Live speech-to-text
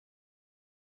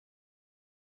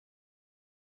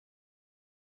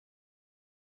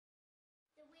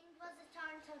was a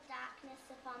torrent of darkness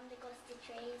upon the gusty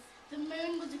trees. The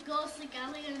moon was a ghostly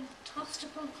galleon tossed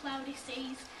upon cloudy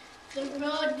seas. The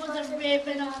road was a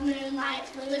ribbon of moonlight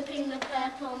lipping the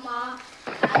purple moor.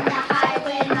 And the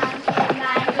highwayman came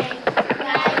riding,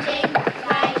 riding,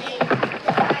 riding.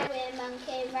 The highwayman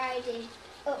came riding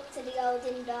up to the old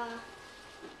inn door.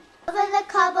 Over the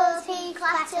cobbles he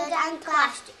clattered and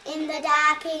clashed in the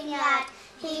dark inn yard.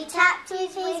 He tapped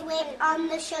with his whip on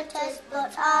the shutters,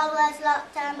 but all was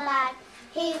locked and barred.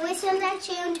 He whistled a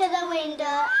tune to the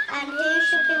window, and who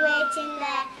should be waiting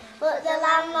there but the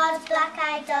landlord's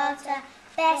black-eyed daughter,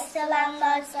 Bess, the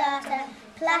landlord's daughter,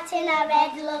 plaiting a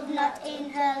red love knot in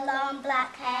her long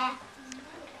black hair.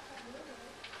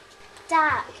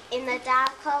 Dark, in the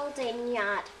dark old inn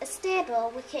yard, a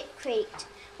stable wicket creaked.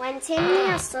 When Tim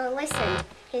the Hostler listened,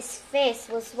 his face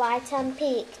was white and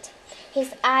peaked.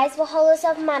 His eyes were hollows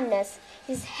of madness,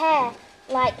 his hair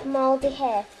like mouldy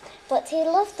hair. But he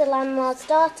loved the landlord's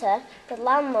daughter, the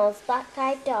landlord's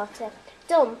black-eyed daughter.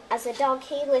 Dumb as a dog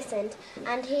he listened,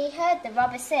 and he heard the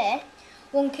robber say,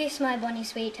 "One kiss, my bonny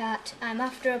sweetheart, I'm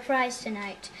after a prize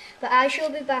tonight, but I shall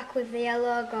be back with the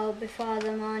yellow gold before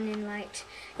the morning light.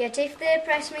 Yet if they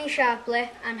press me sharply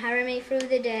and harry me through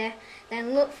the day,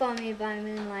 then look for me by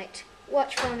moonlight,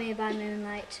 watch for me by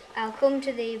moonlight, I'll come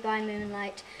to thee by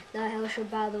moonlight, though hell should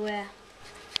bar the way."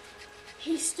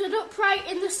 He stood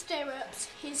upright in the stirrups,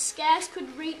 he scarce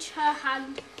could reach her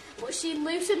hand, but she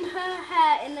loosened her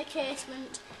hair in the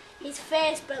casement. His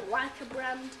face burnt like a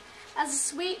brand, as the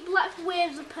sweet black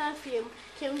waves of perfume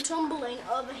came tumbling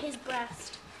over his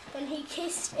breast. Then he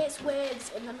kissed its waves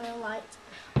in the moonlight,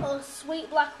 oh sweet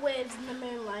black waves in the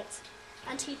moonlight,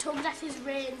 and he tugged at his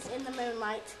reins in the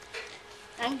moonlight,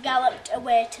 and galloped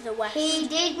away to the west. He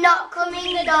did not come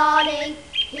in the dawning,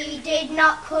 he did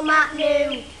not come at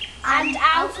noon, and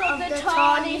out of the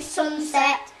tawny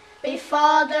sunset,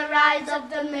 before the rise of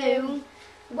the moon,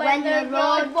 when the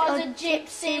road was a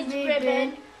gypsy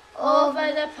ribbon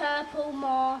over the purple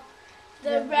moor,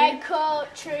 the red coat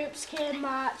troops came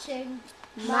marching,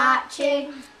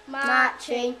 marching,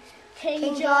 marching.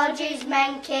 King George's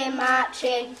men came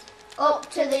marching up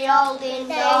to the old inn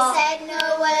door. They said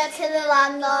no word to the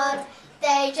landlord,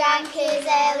 they drank his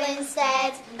ale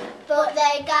instead, but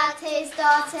they gagged his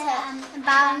daughter and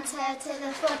bound her to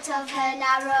the foot of her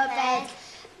narrow bed.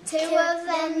 Two of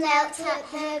them knelt at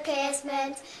her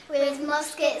casement with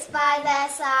muskets by their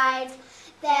side.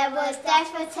 There was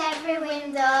death at every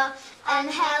window and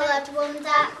hell at one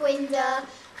dark window,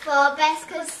 for Bess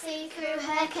could see through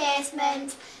her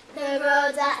casement the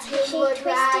road that he would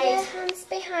ride. She twisted her hands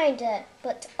behind her,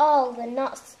 but all the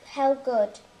knots held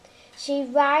good. She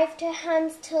writhed her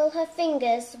hands till her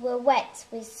fingers were wet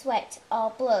with sweat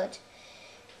or blood.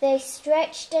 They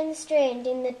stretched and strained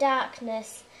in the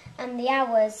darkness, and the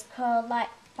hours crawled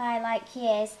by like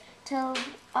years, till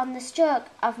on the stroke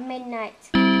of midnight,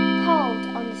 cold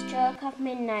on the stroke of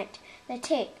midnight, the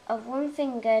tip of one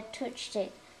finger touched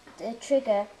it. The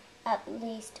trigger, at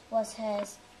least, was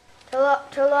hers.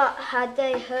 Trot, had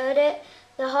they heard it?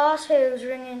 The horse hoofs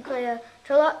ringing clear.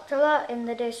 Trot, in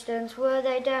the distance. Were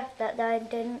they deaf that they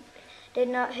did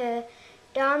not hear?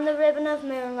 Down the ribbon of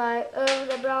moonlight, over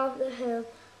the brow of the hill,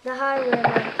 the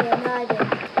highwayman came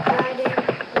riding.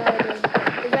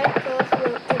 The red coat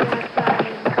looked like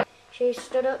riding. She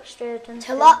stood up straight and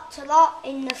Trot,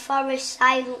 in the forest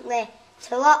silently.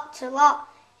 Trot,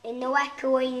 in the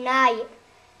echoing night.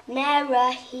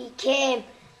 Nearer he came,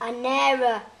 and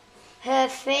nearer. Her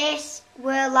face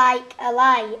were like a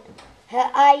light. Her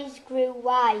eyes grew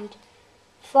wide.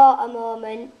 For a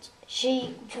moment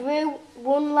she drew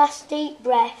one last deep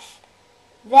breath.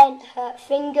 Then her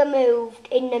finger moved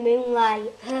in the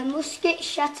moonlight. Her musket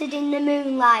shattered in the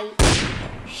moonlight,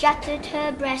 shattered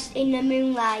her breast in the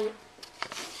moonlight,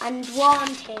 and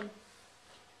warned him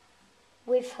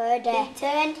with her death. He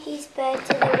turned his spur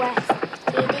to the west.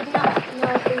 He did not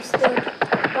know who stood,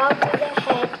 bowed with her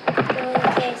head over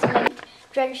the casement,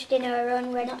 drenched in her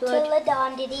own red blood. Not till the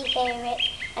dawn did he hear it,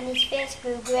 and his face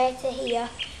grew grey to hear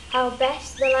how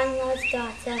Bess, the landlord's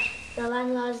daughter, the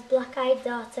landlord's black-eyed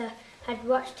daughter, had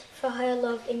watched for her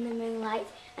love in the moonlight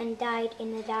and died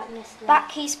in the darkness there.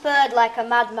 Back he spurred like a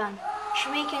madman,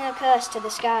 shrieking a curse to the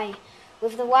sky,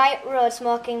 with the white road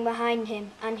smoking behind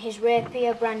him and his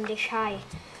rapier brandished high.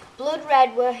 Blood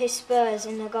red were his spurs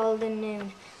in the golden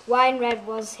noon, wine red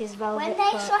was his velvet When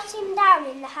they coat. shot him down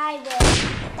in the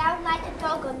highway, down like a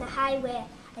dog on the highway,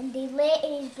 and he lay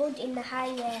in his blood in the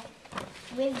highway,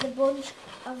 with the bunch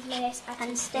of lace at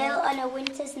And his still throat. on a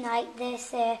winter's night, they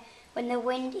say, when the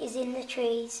wind is in the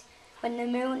trees, when the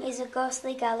moon is a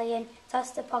ghostly galleon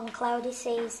tossed upon cloudy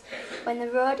seas, when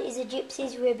the road is a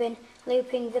gypsy's ribbon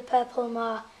looping the purple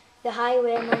moor. The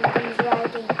highwayman comes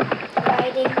riding,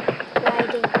 riding,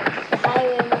 riding. The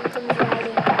highwayman comes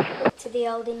riding up to the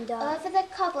old inn door. Over the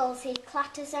cobbles he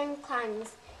clatters and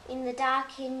clangs in the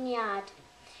dark inn yard.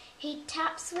 He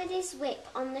taps with his whip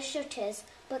on the shutters,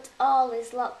 but all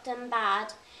is locked and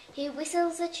barred. He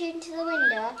whistles a tune to the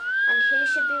window, and who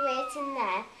should be waiting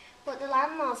there but the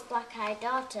landlord's black-eyed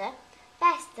daughter,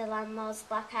 Bess, the landlord's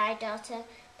black-eyed daughter,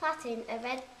 plaiting a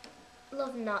red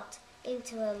love knot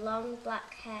into her long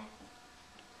black hair.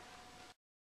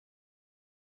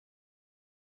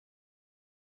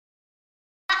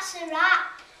 That's a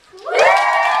wrap.